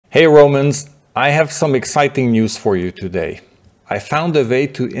Hey Romans, I have some exciting news for you today. I found a way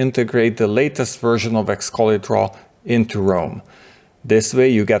to integrate the latest version of Excalidraw into Rome. This way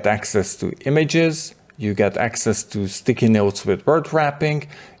you get access to images, you get access to sticky notes with word wrapping,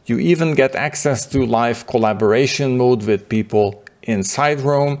 you even get access to live collaboration mode with people inside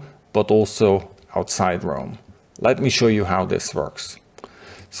Rome, but also outside Rome. Let me show you how this works.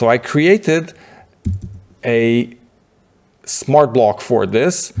 So I created a smart block for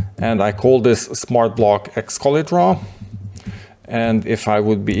this, and I call this smart block Excalidraw. And if I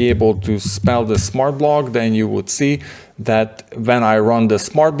would be able to spell the smart block, then you would see that when I run the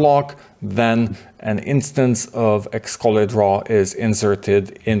smart block, then an instance of Excalidraw is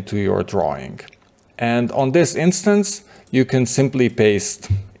inserted into your drawing. And on this instance, you can simply paste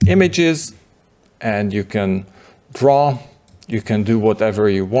images and you can draw, you can do whatever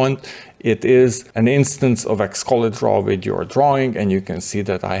you want. It is an instance of Excalidraw with your drawing, and you can see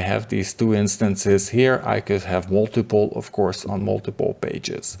that I have these two instances here. I could have multiple, of course, on multiple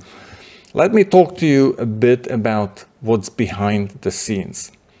pages. Let me talk to you a bit about what's behind the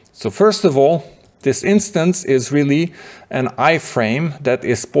scenes. So first of all, this instance is really an iframe that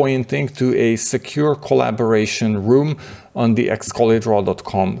is pointing to a secure collaboration room on the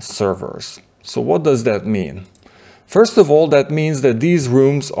excalidraw.com servers. So what does that mean? First of all, that means that these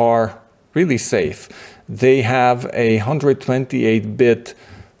rooms are really safe. They have a 128-bit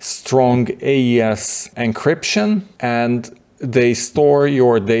strong AES encryption, and they store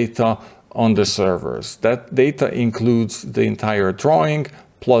your data on the servers. That data includes the entire drawing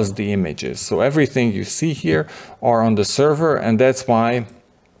plus the images. So everything you see here are on the server, and that's why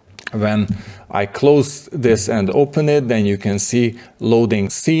when I close this and open it, then you can see loading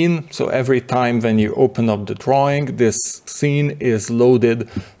scene. So every time when you open up the drawing, this scene is loaded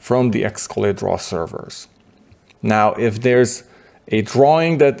from the Excalidraw servers. Now, if there's a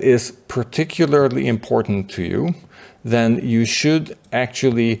drawing that is particularly important to you, then you should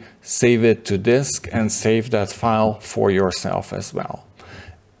actually save it to disk and save that file for yourself as well.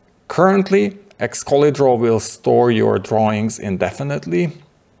 Currently, Excalidraw will store your drawings indefinitely,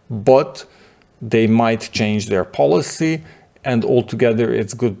 but they might change their policy, and altogether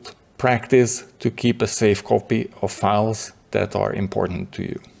it's good practice to keep a safe copy of files that are important to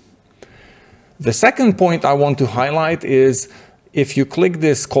you. The second point I want to highlight is if you click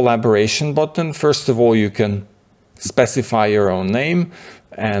this collaboration button, first of all, you can specify your own name,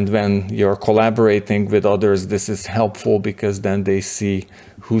 and when you're collaborating with others, this is helpful because then they see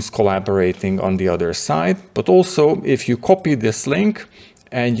who's collaborating on the other side. But also, if you copy this link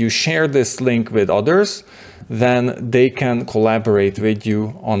and you share this link with others, then they can collaborate with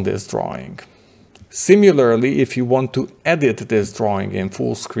you on this drawing. Similarly, if you want to edit this drawing in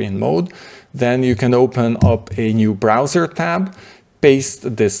full screen mode, then you can open up a new browser tab,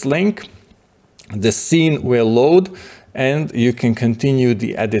 paste this link, the scene will load, and you can continue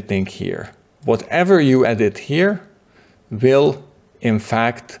the editing here. Whatever you edit here will, in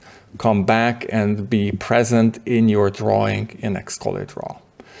fact, come back and be present in your drawing in Excalidraw.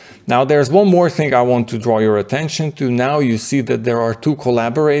 Now there's one more thing I want to draw your attention to. Now you see that there are two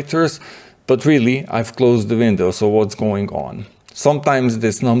collaborators, but really I've closed the window, so what's going on? Sometimes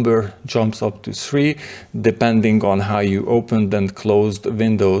this number jumps up to 3, depending on how you opened and closed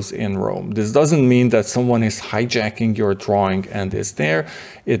windows in Rome. This doesn't mean that someone is hijacking your drawing and is there.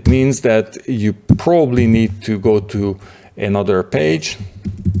 It means that you probably need to go to another page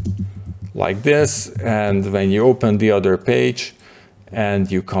like this, and when you open the other page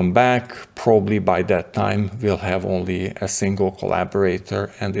and you come back, probably by that time we'll have only a single collaborator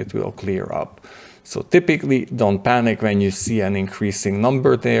and it will clear up. So typically don't panic when you see an increasing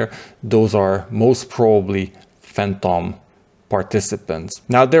number there. Those are most probably phantom participants.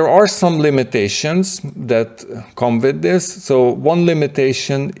 Now there are some limitations that come with this. So one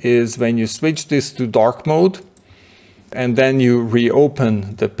limitation is when you switch this to dark mode and then you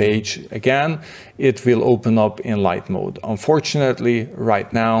reopen the page again, it will open up in light mode. Unfortunately,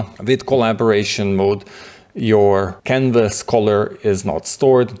 right now with collaboration mode, your canvas color is not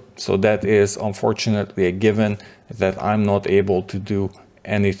stored. So that is unfortunately a given that I'm not able to do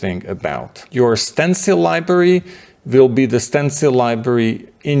anything about. Your stencil library will be the stencil library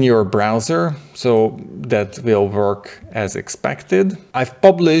in your browser, so that will work as expected. I've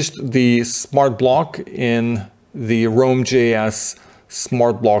published the smart block in the Rome.js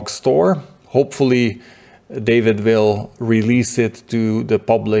smart block store. Hopefully David will release it to the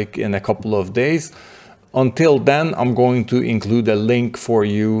public in a couple of days. Until then, I'm going to include a link for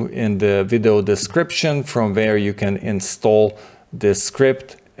you in the video description from where you can install this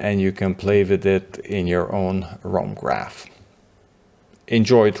script and you can play with it in your own Rome graph.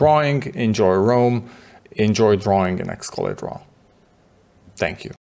 Enjoy drawing, enjoy Rome, enjoy drawing in Excalidraw. Thank you.